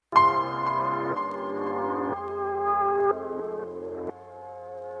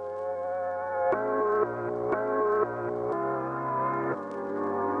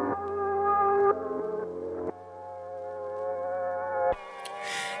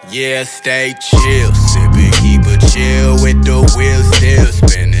Yeah, stay chill, sippin', keep it chill with the wheels still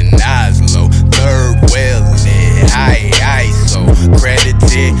spinning, eyes low, third well lit, high ISO,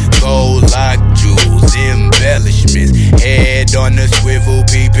 credited, gold lock jewels, embellishments, head on the swivel,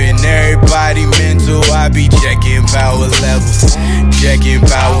 peeping everybody mental. I be checking power levels, checking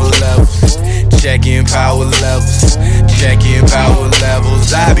power levels, checking power levels, checking power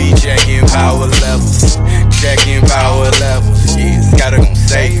levels. I be checking power levels, checking power levels. She's gotta gon'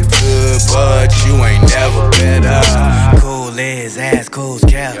 say you good, but you ain't never better. Cool is ass, cool's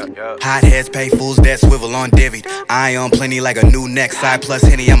cap. Hot heads pay fools that swivel on divvied. I on plenty like a new neck, side plus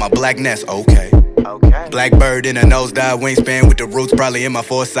Henny on my black nest. Okay. Blackbird in a nosedive wingspan with the roots probably in my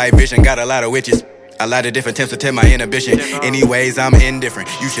foresight vision. Got a lot of witches, a lot of different attempts to tempt my inhibition. Anyways, I'm indifferent.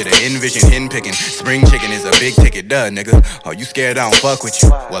 You should've envisioned hen picking. Spring chicken is a big ticket, duh, nigga. Oh, you scared I don't fuck with you?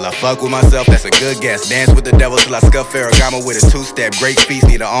 Well, I fuck with myself, that's a good guess. Dance with the devil till I scuff Ferragamo with a two-step. Great feast,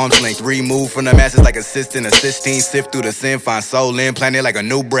 need an arm's length. Remove from the masses like assistant, assisting. Sift through the sin, find soul in, planet like a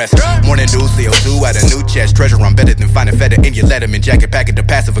new breast. Morning dew, CO2 out a new chest. Treasure, I'm better than finding feather in your Letterman jacket. Packet to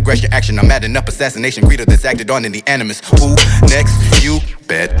passive aggression action. I'm adding up assassination. Credo that's acted on in the animus. Who next? You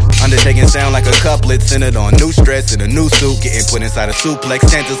bet. Undertaking sound like a couplet. Centered on new stress in a new suit, getting put inside a suplex.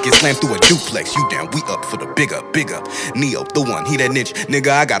 Santas get slammed through a duplex. You down, we up for the big up. Neo, the one, he that niche. Nigga,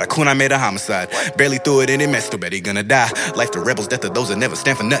 I got a coon, I made a homicide. Barely threw it in mess, still bet he gonna die. Life to rebels, death to those that never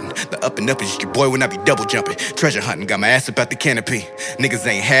stand for nothing. The up and up is just your boy when I be double jumping. Treasure hunting, got my ass up out the canopy. Niggas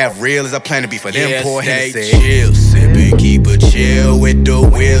ain't half real as I plan to be for them. Poor Henny said, chill, sippin', keep it chill with the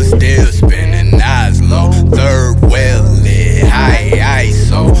wheels still spinning, eyes low, third well lit, high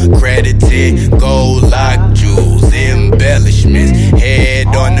ISO, credited, gold lock jewels, embellishments, head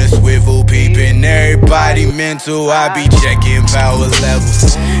on the swivel, peeping everybody mental. I be checking power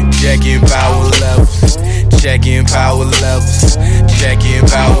levels, checking power levels, checking power levels, checking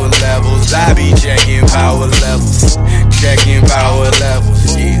power levels. I be checking power levels, checking power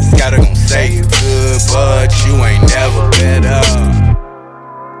levels. She's gotta gon' say you good, but you ain't